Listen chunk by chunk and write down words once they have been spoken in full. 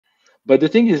But the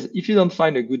thing is, if you don't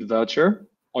find a good voucher,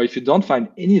 or if you don't find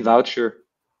any voucher,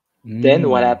 then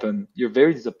what Mm, happened? You're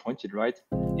very disappointed, right?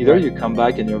 Either right. you come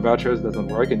back and your vouchers doesn't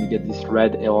work and you get these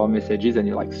red error messages and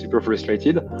you're like super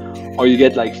frustrated, or you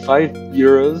get like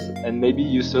 €5 and maybe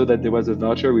you saw that there was a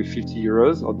voucher with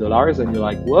 €50 or dollars and you're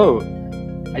like, whoa,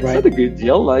 it's Right. not a good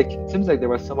deal. Like it seems like there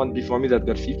was someone before me that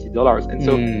got $50, and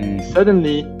so Mm.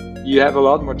 suddenly you have a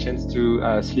lot more chance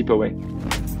to slip away.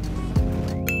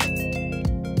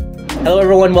 Hello,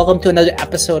 everyone. Welcome to another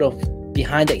episode of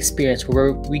Behind the Experience,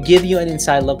 where we give you an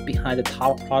inside look behind the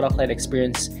top product-led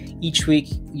experience. Each week,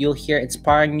 you'll hear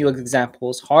inspiring new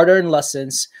examples, hard-earned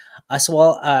lessons, as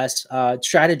well as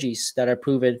strategies that are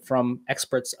proven from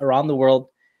experts around the world.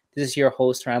 This is your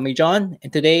host, Ramley John,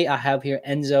 and today I have here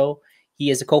Enzo. He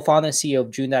is the co-founder and CEO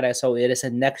of June.so. It is a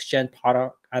next-gen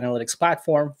product analytics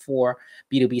platform for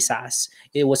B2B SaaS.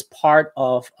 It was part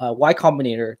of Y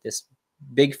Combinator, this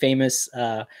big famous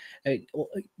uh,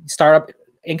 startup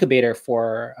incubator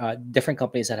for different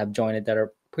companies that have joined it that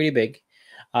are pretty big.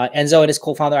 Enzo and his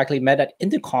co-founder actually met at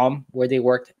Intercom where they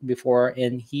worked before,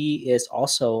 and he is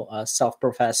also a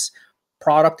self-professed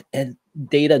product and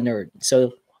data nerd.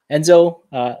 So Enzo,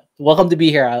 welcome to be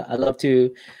here. I'd love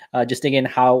to just dig in.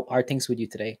 How are things with you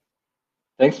today?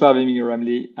 Thanks for having me,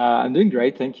 Ramli. I'm doing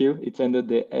great, thank you. It's end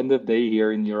of day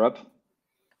here in Europe.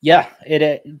 Yeah,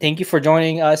 it. Thank you for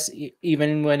joining us,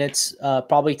 even when it's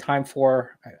probably time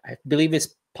for. I believe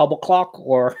it's pub o'clock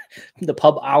or the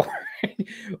pub hour,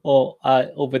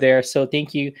 over there. So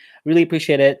thank you, really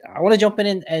appreciate it. I want to jump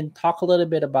in and talk a little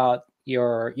bit about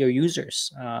your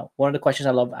users. One of the questions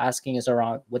I love asking is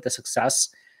around what the success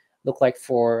look like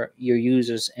for your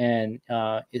users, and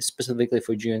is specifically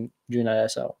for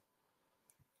June.so.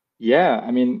 Yeah, I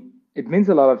mean, it means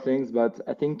a lot of things, but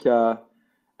I think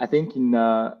in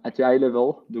at the high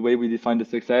level, the way we define the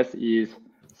success is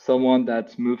someone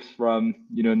that moves from,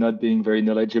 not being very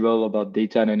knowledgeable about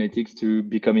data and analytics to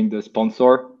becoming the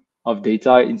sponsor of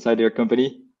data inside their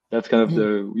company. That's kind of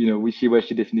Mm, the,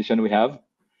 wishy-washy definition we have.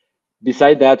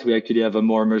 Beside that, we actually have a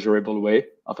more measurable way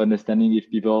of understanding if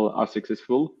people are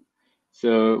successful.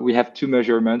 So we have two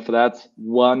measurements for that.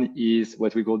 One is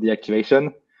what we call the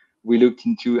activation. We looked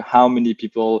into how many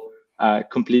people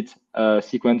complete a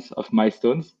sequence of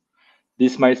milestones.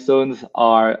 These milestones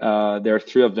are, there are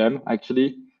three of them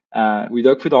actually. We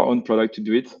don't put our own product to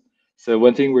do it. So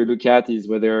one thing we look at is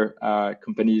whether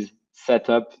companies set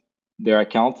up their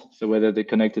account. So whether they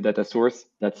connect a data source,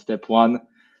 that's step one.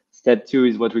 Step two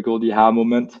is what we call the aha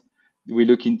moment. We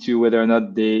look into whether or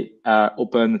not they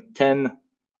open 10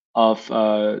 of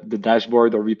the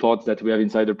dashboard or reports that we have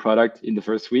inside the product in the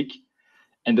first week.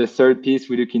 And the third piece,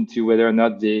 we look into whether or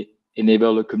not they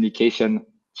enable a communication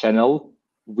channel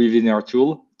within our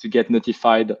tool to get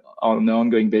notified on an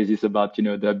ongoing basis about, the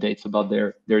updates about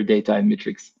their data and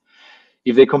metrics.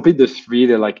 If they complete the three,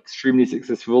 they're like extremely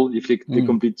successful. If they mm.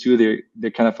 complete two,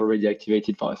 they're kind of already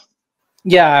activated for us.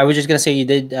 Yeah, I was just gonna say you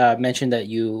did mention that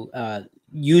you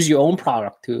use your own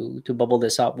product to bubble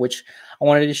this up, which I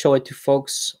wanted to show it to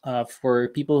folks. For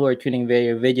people who are tuning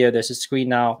via video, there's a screen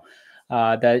now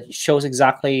that shows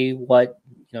exactly what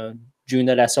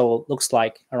June.so looks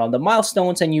like around the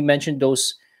milestones, and you mentioned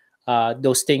those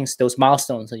things, those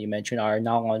milestones that you mentioned are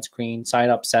now on screen: sign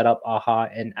up, set up, aha,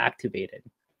 and activated.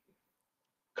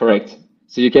 Correct.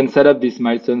 So you can set up these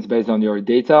milestones based on your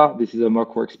data. This is a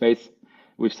mock workspace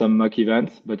with some mock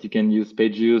events, but you can use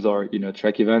page views or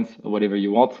track events or whatever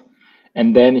you want.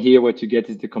 And then here, what you get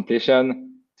is the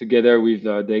completion together with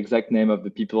the exact name of the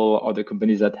people or the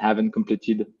companies that haven't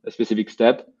completed a specific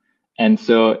step. And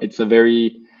so it's a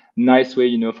very nice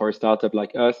way, for a startup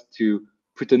like us to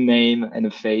put a name and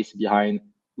a face behind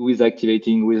who is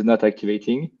activating, who is not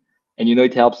activating. And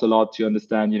it helps a lot to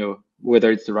understand,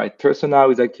 whether it's the right person now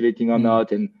who's activating or Mm.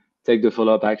 not, and take the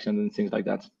follow-up action and things like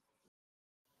that.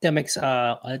 That makes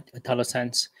a ton of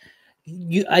sense.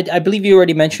 I believe you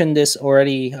already mentioned this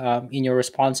already in your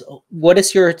response. What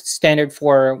is your standard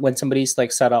for when somebody's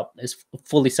like set up, is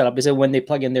fully set up? Is it when they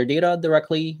plug in their data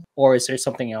directly, or is there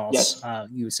something else Yes,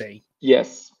 you say?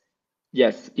 yes,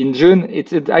 yes. In June,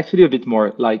 it's actually a bit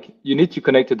more like you need to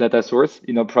connect a data source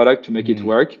in a product to make it Mm,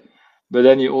 work, but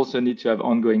then you also need to have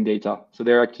ongoing data. So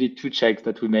there are actually two checks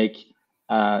that we make,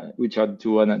 which are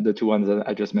the two ones that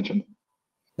I just mentioned.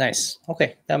 nice.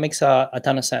 Okay, that makes a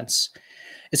ton of sense.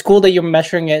 It's cool that you're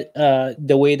measuring it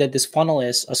the way that this funnel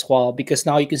is as well, because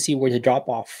now you can see where the drop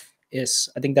off is.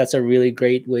 I think that's a really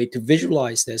great way to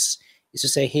visualize this. Is to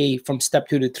say, hey, from step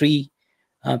 2 to 3,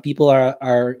 people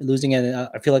are losing it.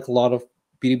 I feel like a lot of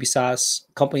B2B SaaS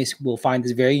companies will find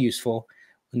this very useful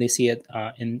when they see it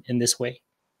in this way.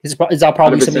 Is that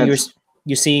probably something you're 100%.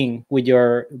 you're seeing with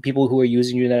your people who are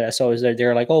using June.so is that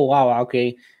they're like, oh wow,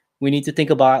 okay, we need to think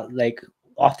about like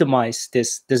optimize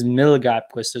this middle gap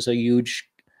because there's a huge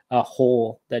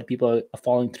hole that people are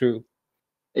falling through.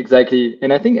 Exactly.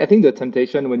 And I think the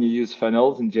temptation when you use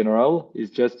funnels in general is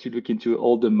just to look into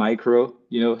all the micro,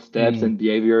 steps Mm, and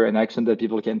behavior and action that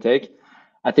people can take.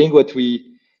 I think what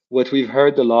we've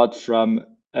heard a lot from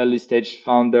early stage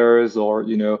founders or,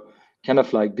 kind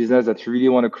of like business that really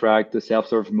want to crack the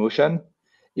self-serve motion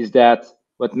is that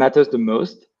what matters the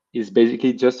most is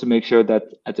basically just to make sure that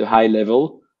at a high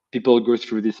level, people go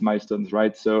through these milestones,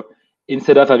 right? So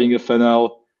instead of having a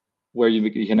funnel where you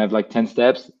can have like 10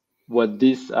 steps, what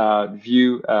this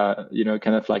view,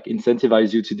 kind of like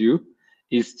incentivize you to do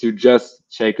is to just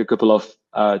check a couple of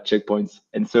checkpoints.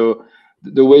 And so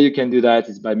the way you can do that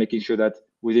is by making sure that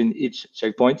within each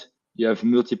checkpoint, you have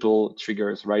multiple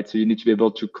triggers, right? So you need to be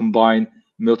able to combine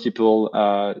multiple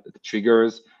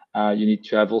triggers. You need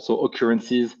to have also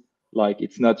occurrences. Like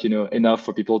it's not, enough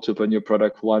for people to open your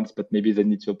product once, but maybe they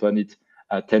need to open it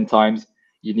 10 times.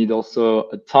 You need also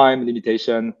a time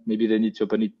limitation. Maybe they need to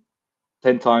open it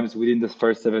 10 times within the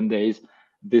first 7 days,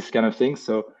 this kind of thing.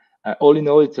 So all in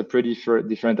all, it's a pretty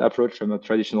different approach from a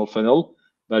traditional funnel,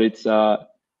 but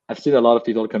I've seen a lot of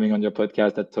people coming on your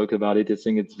podcast that talk about it. I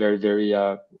think it's very, very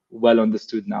well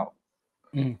understood now.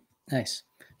 mm, nice.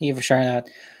 Thank you for sharing that.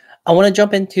 I want to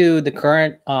jump into the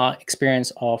current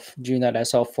experience of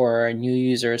June.so for new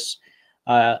users.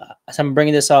 As I'm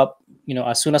bringing this up,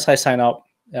 as soon as I sign up,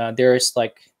 there's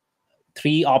like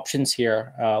three options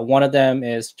here. One of them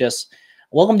is just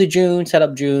welcome to June, set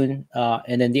up June,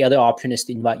 and then the other option is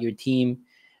to invite your team,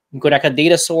 connect a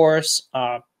data source,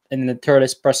 and then the third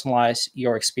is personalize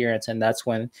your experience, and that's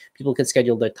when people can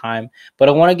schedule their time. But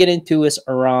I want to get into is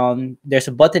around there's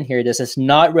a button here that says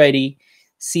not ready,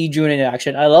 see June in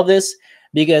action. I love this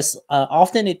because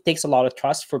often it takes a lot of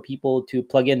trust for people to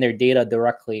plug in their data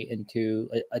directly into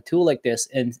a tool like this,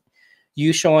 and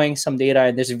you showing some data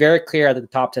and there's very clear at the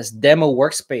top says demo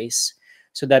workspace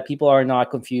so that people are not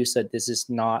confused that this is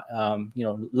not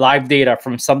live data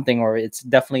from something or it's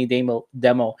definitely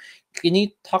demo. Can you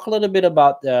talk a little bit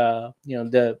about the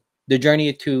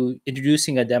journey to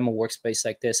introducing a demo workspace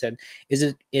like this, and is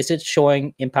it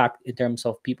showing impact in terms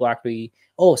of people actually,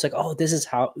 oh, it's like, oh, this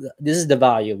is the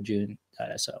value of June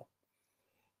data. So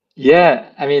Yeah,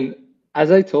 I mean,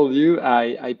 as I told you,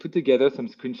 I put together some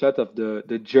screenshot of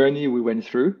the journey we went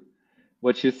through.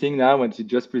 What you're seeing now, what you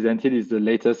just presented, is the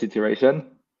latest iteration,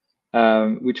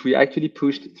 which we actually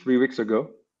pushed 3 weeks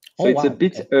ago. So oh it's a wow,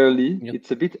 bit okay. early. Yep.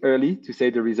 It's a bit early to say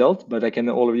the result, but I can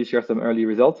already share some early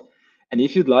results. And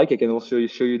if you'd like, I can also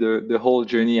show you the whole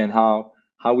journey and how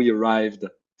we arrived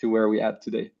to where we are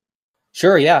today.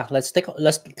 Sure, yeah. Let's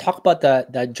talk about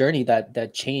that journey,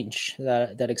 that change,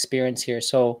 that experience here.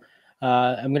 So,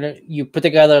 I'm gonna you put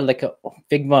together like a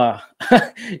Figma,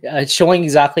 showing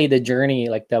exactly the journey,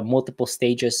 like the multiple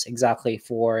stages exactly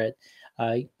for it.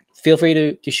 Uh, Feel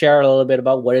free to share a little bit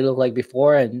about what it looked like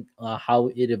before and how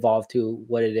it evolved to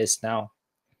what it is now.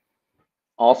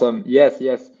 Awesome. Yes,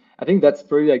 yes. I think that's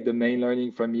probably like the main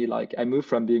learning from me. Like I moved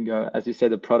from being as you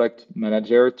said, a product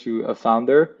manager to a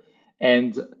founder.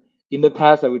 And in the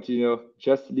past, I would,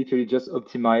 just literally just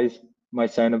optimize my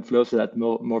sign-up flow so that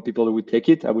more people would take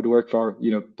it. I would work for,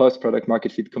 post product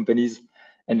market fit companies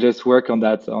and just work on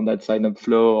that sign-up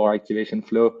flow or activation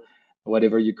flow,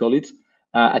 whatever you call it.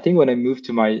 I think when I moved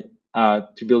to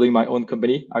building my own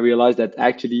company, I realized that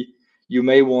actually you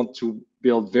may want to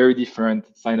build very different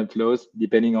sign-up flows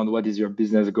depending on what is your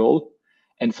business goal.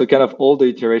 And so kind of all the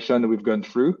iteration we've gone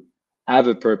through have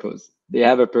a purpose. They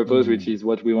have a purpose, which Mm, is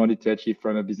what we wanted to achieve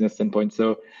from a business standpoint.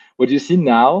 So what you see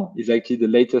now is actually the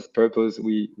latest purpose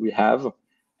we have.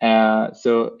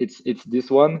 So it's this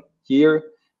one here.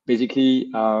 Basically,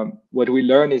 what we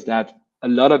learn is that a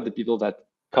lot of the people that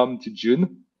come to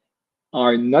June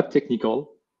are not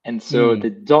technical, and so mm,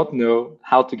 they don't know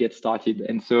how to get started.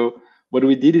 And so what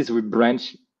we did is we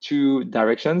branched two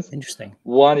directions. interesting.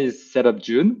 One is set up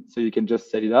June, so you can just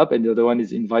set it up, and the other one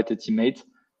is invite a teammate,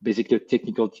 basically a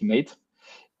technical teammate,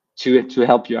 to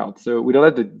help you out. So we don't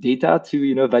have the data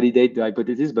to validate the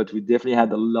hypothesis, but we definitely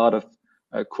had a lot of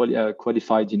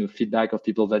qualified feedback of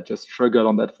people that just struggle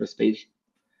on that first page,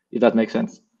 if that makes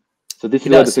sense. So this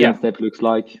It is what the does, yeah. second step looks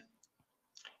like.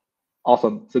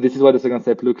 Awesome. So this is what the second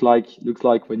step looks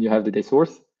like when you have the data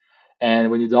source,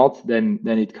 and when you don't, then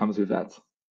it comes with that.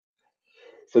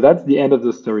 So that's the end of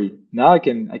the story. Now I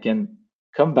can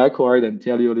come backward and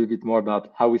tell you a little bit more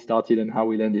about how we started and how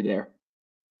we landed there.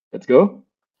 Let's go.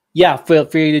 Yeah, feel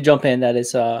free to jump in. That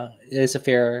is a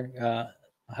fair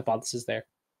hypothesis there.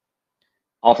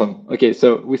 Awesome. Okay,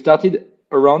 so we started.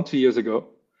 around 2 years ago,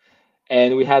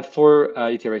 and we had four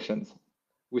iterations.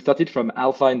 We started from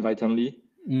alpha invite only,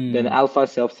 then Mm, alpha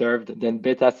self-served, then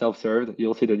beta self-served.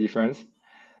 You'll see the difference.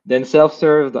 Then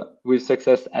self-served with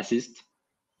success assist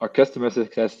or customer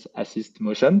success assist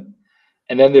motion.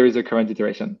 And then there is a current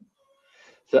iteration.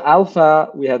 So alpha,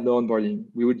 we had no onboarding.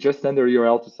 We would just send a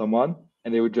URL to someone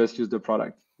and they would just use the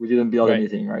product. We didn't build right.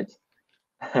 anything, right?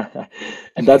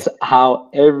 And that's how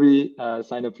every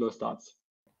sign up flow starts.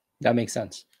 That makes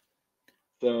sense.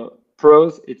 So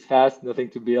pros, it's fast, nothing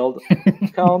to build.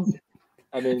 Cons,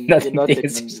 I mean, you're Nothing not taken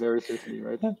is very seriously,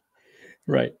 right?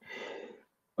 right.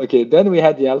 Okay, then we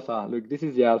had the alpha. Look, this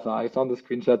is the alpha. I found the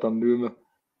screenshot on Loom.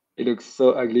 It looks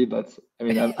so ugly, but I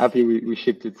mean, I'm happy we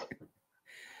shipped it.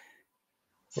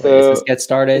 Right. It says So get it's a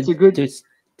started good,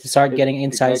 to start getting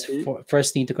insights. exactly.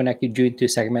 First, need to connect your June to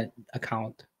segment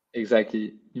account.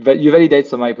 Exactly. But you validate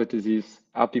some hypotheses.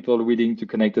 Are people willing to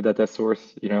connect a data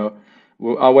source?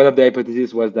 One of the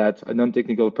hypotheses was that a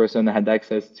non-technical person had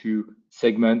access to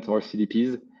segment or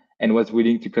CDPs and was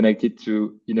willing to connect it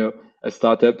to, a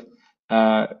startup.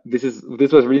 This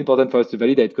was really important for us to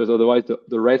validate because otherwise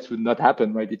the rest would not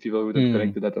happen, right? If people wouldn't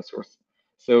connect Mm, the data source.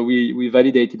 So we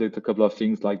validated a couple of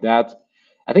things like that.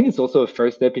 I think it's also a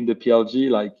first step in the PLG.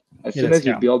 Like as it soon is, as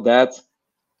you yeah. build that,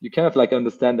 you kind of like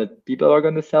understand that people are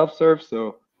going to self-serve.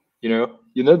 So,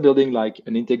 you're not building like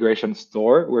an integration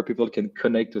store where people can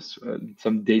connect to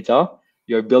some data.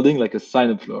 You're building like a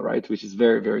sign-up flow, right? Which is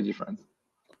very, very different.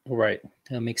 Right.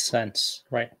 That makes sense.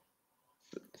 Right.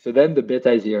 So then the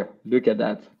beta is here. Look at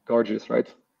that. Gorgeous, right?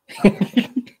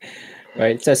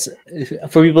 Right. It says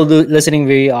for people listening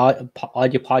via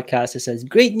audio podcast, it says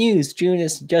great news. June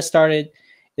is just started.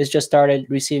 It's just started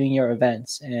receiving your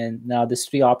events, and now there's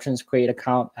three options: create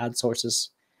account, add sources.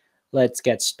 Let's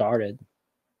get started.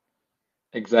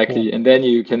 Cool. Exactly. And then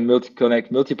you can connect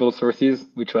multiple sources,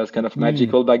 which was kind of Mm,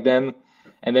 magical back then.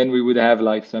 And then we would have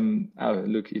like some,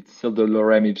 look, it's still the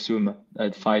lorem ipsum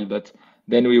file, but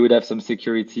then we would have some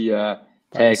security privacy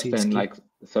text is and key. like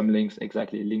some links,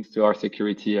 exactly, links to our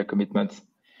security commitments.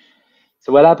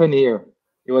 So what happened here?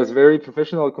 It was very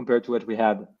professional compared to what we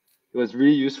had. It was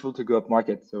really useful to go up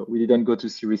market. So we didn't go to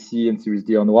Series C and Series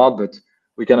D onward, but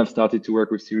we kind of started to work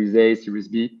with Series A, Series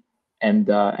B, and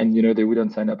they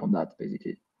wouldn't sign up on that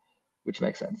basically, which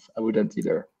makes sense. I wouldn't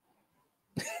either.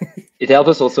 It helped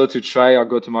us also to try our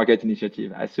go-to-market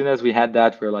initiative. As soon as we had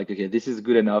that, we're like, okay, this is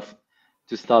good enough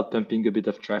to start pumping a bit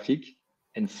of traffic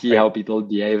and see Right. how people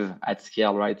behave at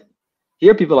scale, right?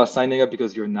 Here, people are signing up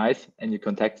because you're nice and you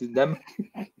contacted them.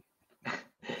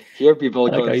 Here, people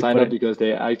I like how you sign put up it. because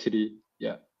they actually,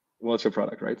 yeah, want your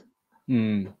product, right?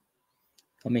 Mm,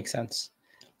 that makes sense.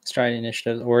 Let's try an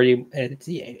initiative. Already, it's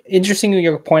interesting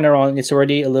your point around it's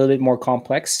already a little bit more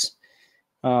complex.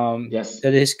 Yes.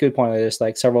 That is a good point. There's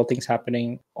like several things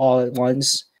happening all at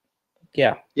once.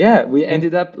 Yeah. Yeah, we And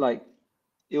ended up like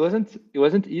it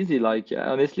wasn't easy. Like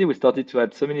honestly, we started to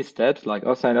add so many steps. Like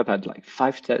our sign up had like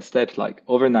five steps. Like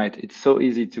overnight, it's so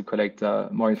easy to collect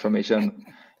more information,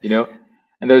 you know.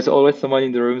 And there's always someone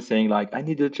in the room saying like, I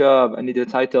need a job, I need a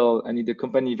title, I need a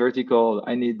company vertical,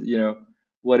 I need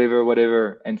whatever,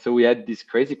 whatever. And so we had these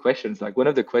crazy questions. Like one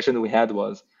of the questions we had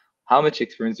was, how much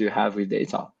experience do you have with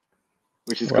data?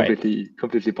 Which is right.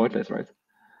 completely pointless, right? For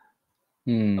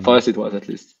Hmm. us, it was at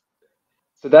least.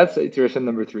 So that's iteration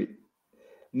number three.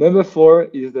 Number four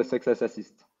is the success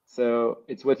assist. So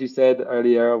it's what you said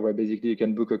earlier, where basically you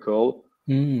can book a call.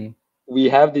 Mm, We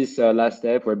have this last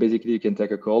step where basically you can take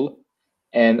a call.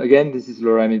 And again, this is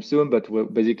lorem ipsum, but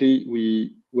basically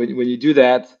when you do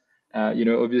that,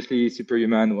 obviously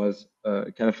Superhuman was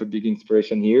kind of a big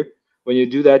inspiration here. When you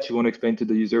do that, you want to explain to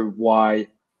the user why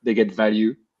they get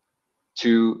value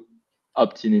to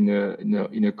opt in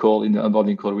a call, in the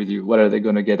onboarding call with you. What are they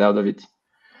going to get out of it?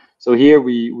 So here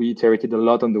we iterated a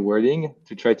lot on the wording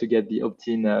to try to get the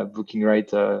opt-in booking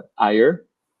rate higher.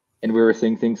 And we were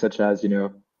saying things such as,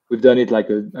 we've done it like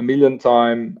a million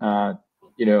times.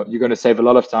 You're going to save a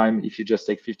lot of time if you just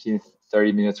take 15,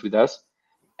 30 minutes with us.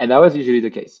 And that was usually the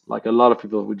case. Like a lot of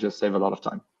people would just save a lot of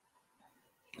time.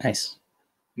 nice.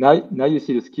 Now you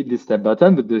see the skip this step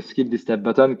button, but the skip this step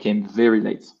button came very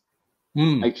late.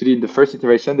 Mm, Actually, in the first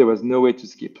iteration, there was no way to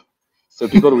skip. So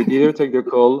people would either take the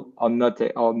call or not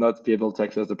be able to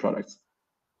access the products.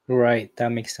 right.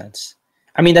 That makes sense.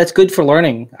 I mean, that's good for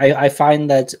learning. I find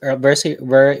that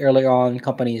very early on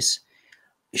companies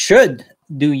should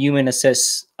do human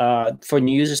assist for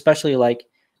new users, especially like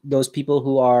those people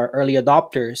who are early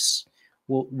adopters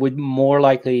would more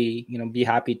likely be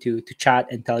happy to chat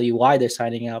and tell you why they're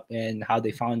signing up and how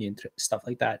they found you and stuff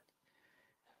like that.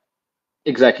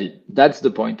 Exactly. That's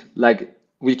the point. Like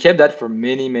we kept that for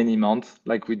many, many months.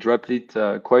 Like we dropped it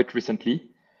quite recently.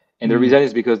 And the Mm, reason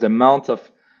is because the amount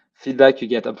of feedback you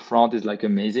get up front is like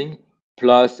amazing.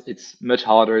 Plus, it's much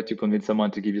harder to convince someone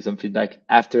to give you some feedback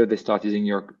after they start using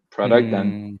your product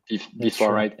than that's before,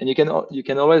 true. right? And you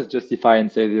can always justify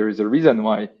and say there is a reason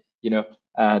why,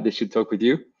 they should talk with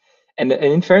you. And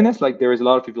in fairness, like there is a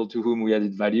lot of people to whom we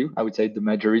added value. I would say the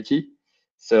majority.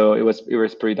 So it was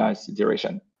pretty nice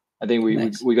iteration. I think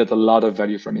Nice. we got a lot of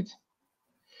value from it.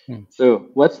 Mm. So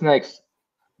what's next?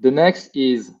 The next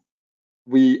is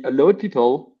we allowed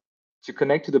people to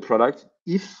connect to the product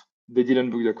if they didn't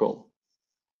book the call.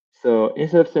 So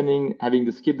instead of having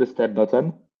the skip the step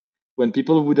button, when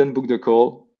people wouldn't book the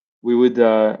call, we would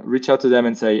reach out to them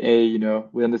and say, hey,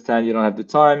 we understand you don't have the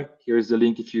time. Here's the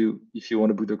link if you want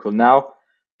to book the call now.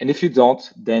 And if you don't,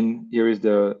 then here is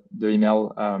the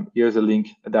email. Here's a link,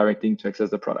 a direct link to access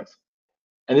the product.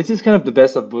 And this is kind of the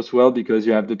best of both worlds because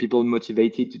you have the people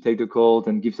motivated to take the calls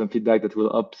and give some feedback that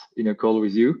will opt in a call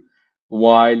with you,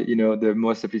 while the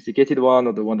more sophisticated one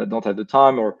or the one that don't have the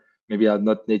time or maybe are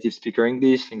not native speaker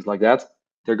English, things like that,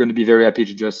 they're going to be very happy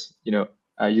to just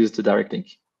use the direct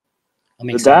link. That So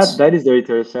makes that sense. that is the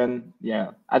iteration.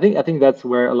 Yeah, I think that's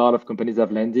where a lot of companies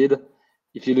have landed.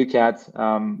 If you look at,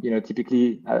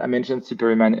 typically I mentioned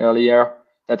Superman earlier.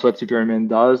 That's what Superman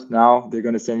does now. They're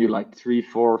going to send you like 3,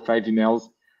 4, 5 emails,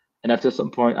 and after some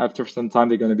time,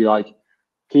 they're going to be like,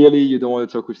 clearly you don't want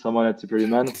to talk with someone at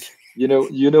Superman. You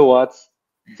know what?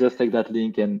 Just take that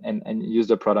link and use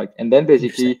the product. And then 100%.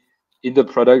 basically in the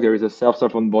product there is a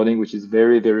self-serve onboarding which is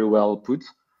very, very well put.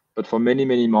 But for many,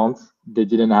 many months they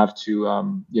didn't have to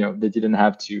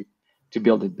to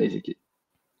build it basically.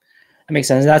 That makes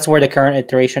sense. That's where the current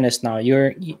iteration is now.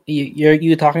 You're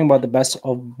talking about the best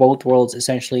of both worlds.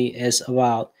 Essentially, is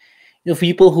about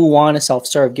people who want to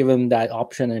self-serve, give them that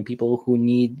option, and people who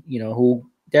need who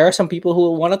there are some people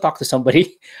who want to talk to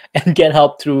somebody and get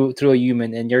help through a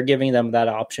human, and you're giving them that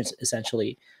option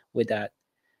essentially with that.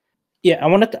 Yeah, I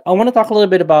want to talk a little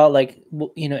bit about like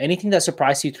anything that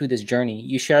surprised you through this journey.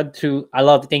 You shared through.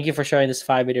 Thank you for sharing this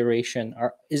 5 iteration.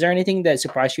 Is there anything that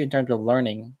surprised you in terms of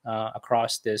learning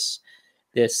across this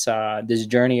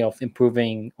journey of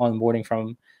improving onboarding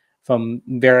from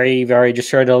very very just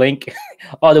share the link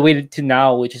all the way to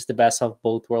now, which is the best of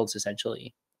both worlds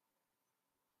essentially.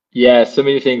 Yeah, so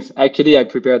many things. Actually, I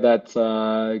prepared that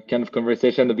kind of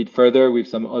conversation a bit further with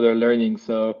some other learning.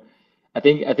 So I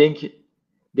think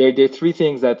there are three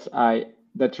things that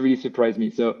really surprised me.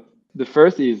 So the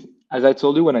first is, as I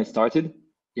told you when I started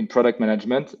in product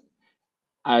management,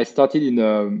 I started in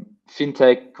a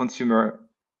fintech consumer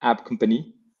app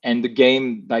company, and the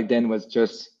game back then was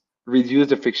just reduce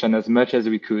the friction as much as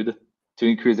we could to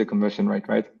increase the conversion rate,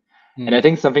 right? And I Mm,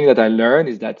 think something that I learned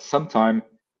is that sometimes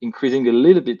increasing a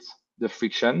little bit the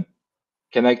friction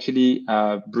can actually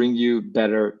bring you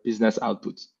better business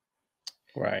output.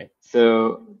 right.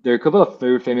 So there are a couple of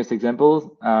very famous examples.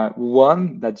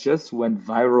 One that just went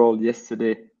viral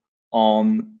yesterday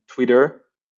on Twitter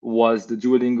was the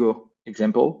Duolingo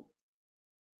example.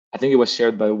 I think it was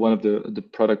shared by one of the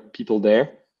product people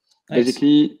there. Nice.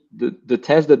 Basically, the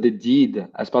test that they did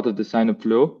as part of the sign up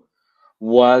flow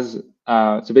was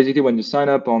so basically when you sign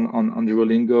up on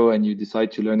Duolingo and you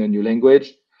decide to learn a new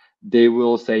language, they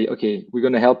will say, okay, we're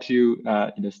going to help you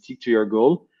stick to your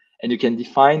goal, and you can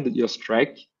define your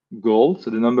strike goal, so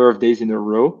the number of days in a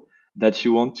row that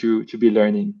you want to be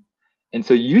learning. And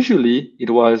so usually it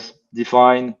was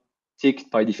defined ticked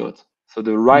by default. So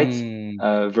the right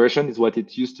Mm, version is what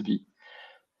it used to be.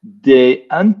 They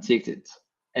unticked it.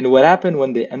 And what happened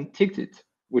when they unticked it,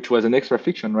 which was an extra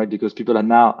friction, right? Because people are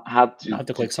now had I to have to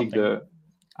to click tick something. the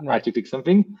had Right. to tick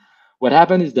something. What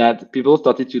happened is that people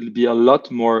started to be a lot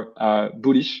more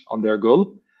bullish on their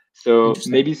goal. So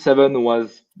Interesting. maybe 7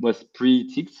 was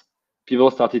pre-ticked. People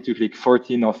started to click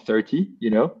 14 or 30.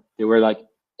 They were like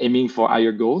aiming for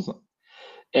higher goals.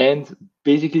 And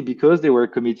basically, because they were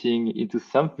committing into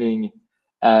something,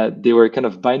 they were kind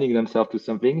of binding themselves to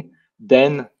something,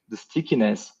 then the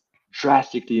stickiness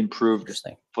drastically improved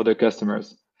Interesting. for the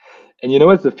customers. And you know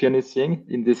what's the funniest thing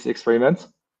in this experiment?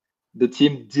 The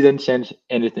team didn't change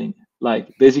anything. Like,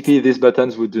 basically, these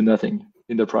buttons would do nothing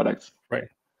in the products. Right.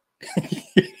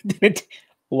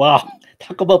 Wow.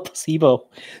 Talk about placebo.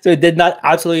 So it did not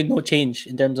absolutely no change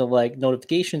in terms of like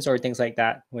notifications or things like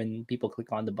that when people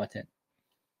click on the button.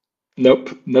 Nope,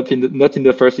 not in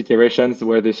the first iterations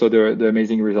where they saw the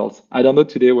amazing results. I don't know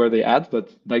today where they at, but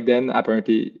back then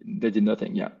apparently they did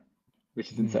nothing. Yeah,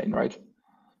 which is Mm, insane, right?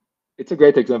 It's a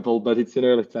great example, but it's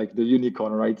like the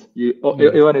unicorn, right? mm.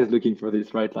 Everyone is looking for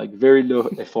this, right? Like very low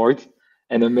effort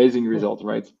and amazing result,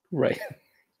 right? Right.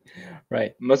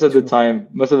 Right. Most of the True.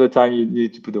 time, you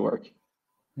need to put the work.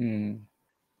 Mm.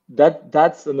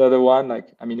 That's another one.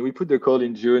 Like, I mean, we put the call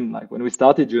in June. Like when we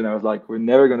started June, I was like, we're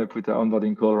never gonna put an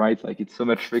onboarding call, right? Like it's so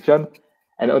much friction.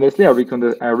 And honestly, I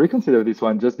reconsider this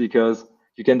one just because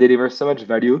you can deliver so much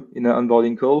value in an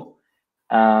onboarding call.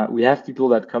 We have people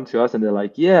that come to us and they're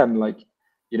like, yeah, I'm like,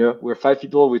 we're 5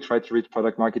 people. We try to reach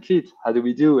product market fit. How do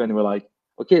we do? And we're like,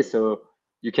 okay, so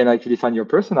you can actually find your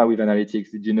persona with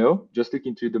analytics. Did you know? Just look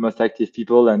into the most active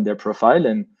people and their profile,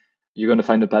 and you're going to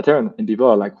find a pattern. And people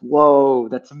are like, whoa,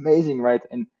 that's amazing, right?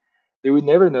 And they would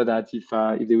never know that if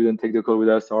they wouldn't take the call with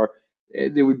us, or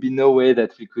there would be no way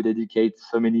that we could educate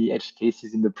so many edge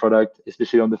cases in the product,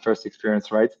 especially on the first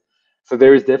experience, right? So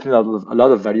there is definitely a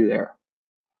lot of value there.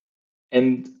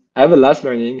 And I have a last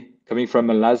learning coming from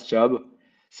my last job.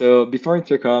 So before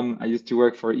Intercom, I used to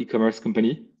work for an e-commerce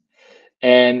company.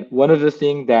 And one of the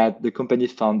things that the company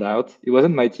found out, it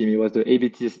wasn't my team, it was the A/B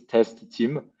test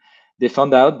team. They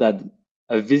found out that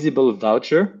a visible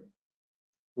voucher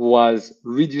was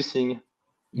reducing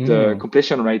the Mm.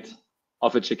 completion rate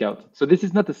of a checkout. So this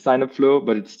is not a sign-up flow,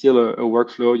 but it's still a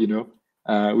workflow,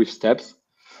 with steps.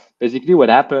 Basically, what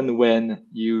happened when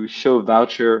you show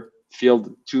voucher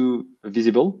field too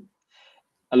visible,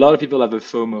 a lot of people have a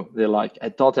FOMO. They're like, I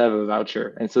don't have a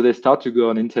voucher. And so they start to go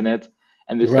on internet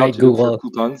and they start Right. to look for Google.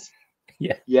 coupons.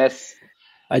 Yeah, Yes.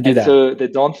 I do And that. so they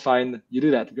don't find, you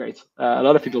do that, great. A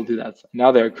lot of people do that.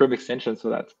 Now there are Chrome extensions for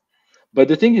that. But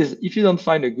the thing is, if you don't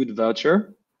find a good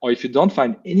voucher, or if you don't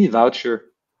find any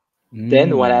voucher,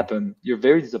 then what Mm. happened? You're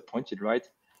very disappointed, right?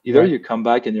 Either Right. you come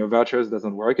back and your vouchers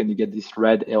doesn't work and you get these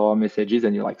red error messages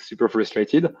and you're like super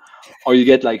frustrated, or you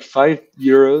get like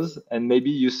 €5 and maybe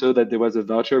you saw that there was a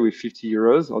voucher with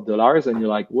 €50 or dollars and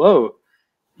you're like, whoa,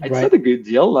 it's not Right. a good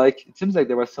deal. Like it seems like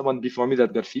there was someone before me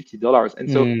that got $50, and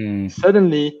so Mm.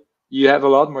 suddenly you have a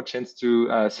lot more chance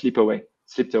to slipped away.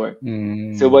 So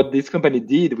Mm. what this company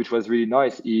did, which was really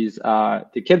nice, is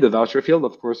they kept the voucher field.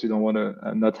 Of course, you don't want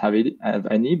to not have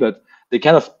any, but they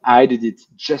kind of added it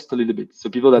just a little bit. So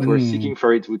people that were Mm. seeking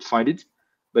for it would find it,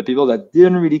 but people that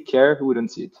didn't really care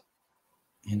wouldn't see it.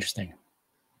 Interesting.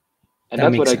 And That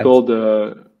that's what makes I sense. call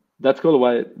that's called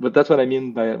why, but that's what I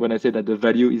mean by when I say that the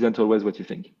value isn't always what you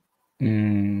think.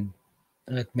 Mm.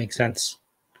 That makes sense.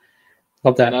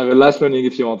 Love And I that. have a last learning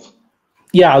if you want,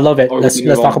 Yeah, I love it. or we can move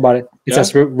Let's talk on. about it. It's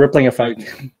a Yeah? rippling effect.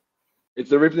 Okay.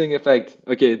 It's the rippling effect.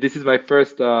 Okay, this is my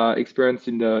first experience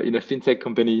in a fintech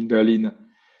company in Berlin.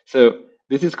 So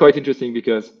this is quite interesting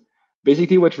because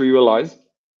basically what we realized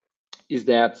is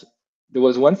that there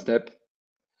was one step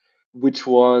which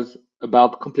was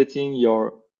about completing your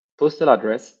postal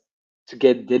address to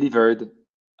get delivered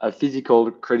a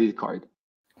physical credit card.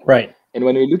 Right. And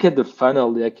when we look at the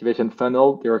funnel, the activation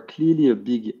funnel, there are clearly a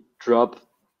big drop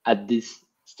at this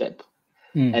step.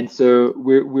 Mm. And so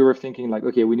we were thinking like,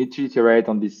 okay, we need to iterate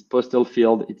on this postal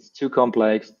field. It's too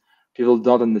complex. People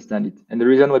don't understand it. And the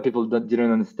reason why people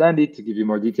didn't understand it, to give you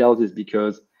more details, is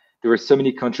because there were so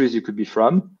many countries you could be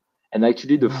from. And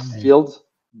actually the Right. fields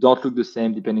don't look the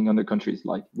same depending on the countries.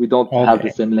 Like we don't have the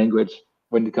Okay. same language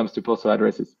when it comes to postal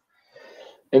addresses.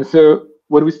 And so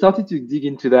when we started to dig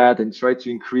into that and try to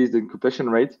increase the completion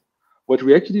rate, what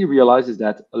we actually realized is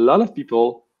that a lot of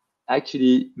people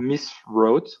actually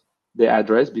miswrote the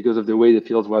address because of the way the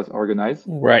field was organized.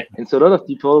 Right. And so a lot of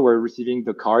people were receiving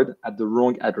the card at the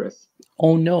wrong address.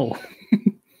 Oh no.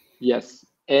 Yes.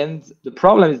 And the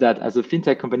problem is that as a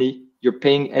fintech company, you're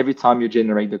paying every time you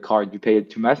generate the card. You pay it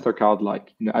to MasterCard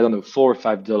like, I don't know, $4 or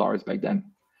 $5 back then.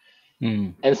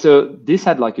 Mm. And so this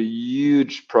had like a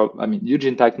huge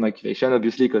impact on activation,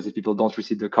 obviously, because if people don't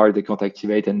receive the card, they can't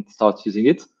activate and start using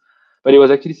it. But it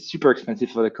was actually super expensive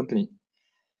for the company.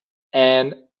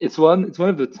 And it's one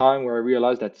of the time where I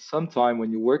realized that sometime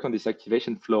when you work on this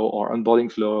activation flow or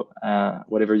onboarding flow,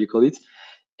 whatever you call it,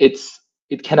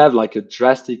 it can have like a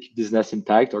drastic business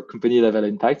impact or company level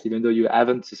impact, even though you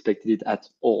haven't suspected it at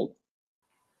all.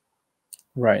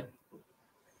 Right.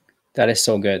 That is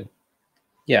so good.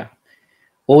 Yeah.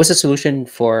 What was the solution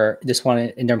for this one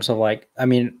in terms of like, I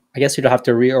mean, I guess you'd have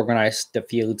to reorganize the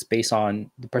fields based on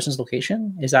the person's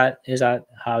location. Is that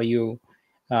how you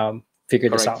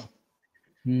figured this Correct. out?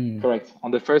 Hmm. Correct.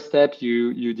 On the first step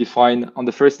you define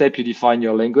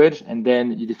your language and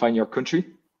then you define your country.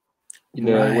 Was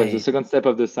the Right. second step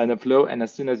of the sign up flow. And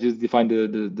as soon as you define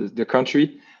the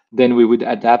country, then we would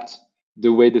adapt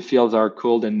the way the fields are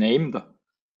called and named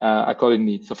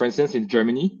accordingly. So for instance, in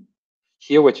Germany,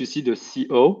 here what you see the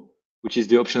CO, which is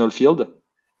the optional field,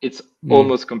 it's Hmm.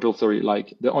 almost compulsory.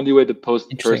 Like the only way the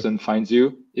post Interesting. person finds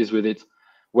you is with it.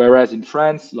 Whereas in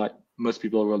France, like most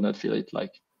people will not feel it.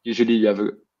 Like usually you have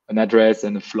an address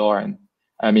and a floor, and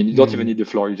I mean, you don't even need the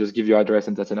floor. You just give your address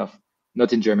and that's enough.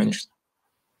 Not in Germany.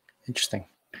 Interesting.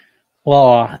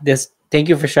 Well, thank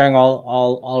you for sharing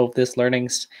all of these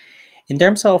learnings. In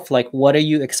terms of like, what are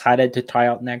you excited to try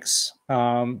out next?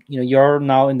 You're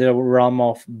now in the realm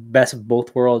of best of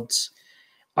both worlds.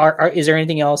 Is there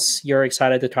anything else you're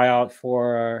excited to try out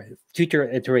for future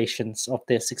iterations of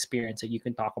this experience that you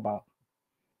can talk about?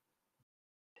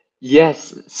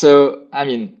 Yes. So, I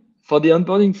mean, for the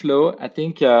onboarding flow, I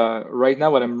think right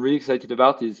now what I'm really excited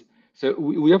about is so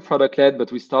we are product led,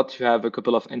 but we start to have a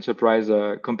couple of enterprise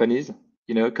companies,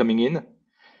 coming in.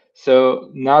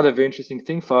 So now the very interesting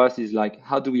thing for us is like,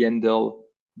 how do we handle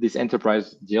these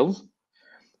enterprise deals?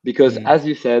 Because as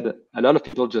you said, a lot of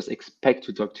people just expect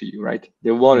to talk to you, right?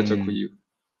 They want to talk with you.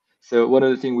 So one of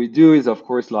the things we do is, of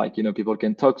course, like, people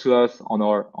can talk to us on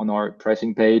our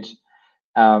pricing page.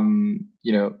 um,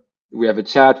 you know, we have a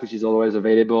chat which is always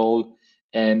available.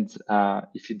 And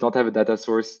if you don't have a data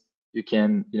source, you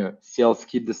can, still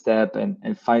skip the step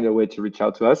and find a way to reach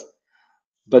out to us.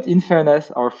 But in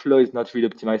fairness, our flow is not really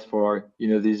optimized for,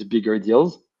 these bigger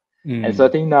deals. And so I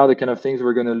think now the kind of things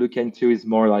we're going to look into is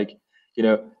more like,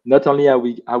 not only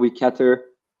how we cater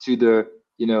to the,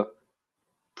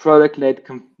 product-led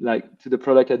like to the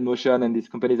product-led motion and these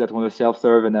companies that want to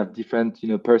self-serve and have different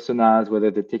personas, whether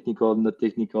they're technical, not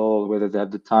technical, whether they have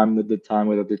the time, not the time,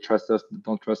 whether they trust us,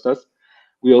 don't trust us.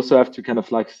 We also have to kind of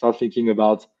like start thinking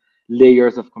about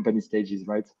layers of company stages,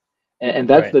 right? And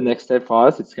that's the next step for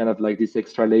us. It's kind of like this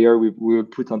extra layer we will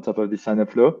put on top of the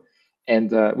sign-up flow.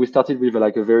 And we started with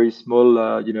like a very small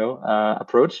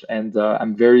approach, and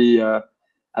I'm very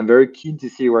keen to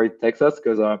see where it takes us,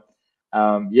 because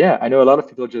yeah, I know a lot of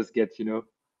people just get,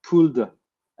 pulled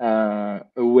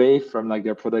away from like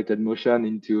their product-led motion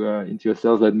into a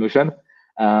sales-led motion.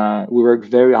 We work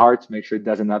very hard to make sure it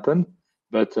doesn't happen.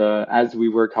 But as we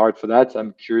work hard for that,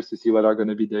 I'm curious to see what are going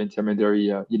to be the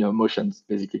intermediary, motions,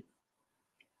 basically.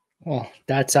 Well,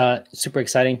 that's super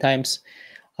exciting times.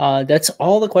 That's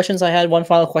all the questions I had. One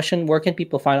final question: where can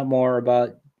people find out more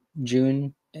about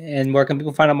June, and where can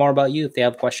people find out more about you if they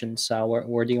have questions?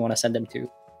 Where do you want to send them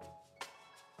to?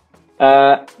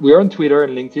 We're on Twitter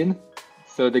and LinkedIn,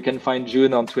 so they can find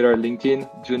June on Twitter and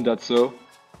LinkedIn, June.so.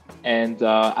 And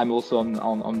I'm also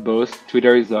on both.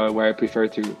 Twitter is where I prefer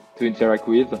to interact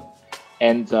with.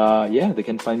 And yeah, they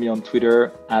can find me on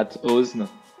Twitter at Ozn,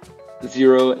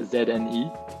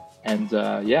 0ZNE. And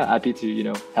yeah, happy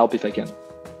to help if I can.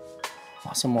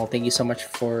 Awesome. Well, thank you so much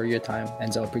for your time,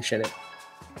 Enzo. Appreciate it.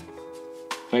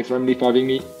 Thanks, Ramli, for having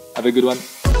me. Have a good one.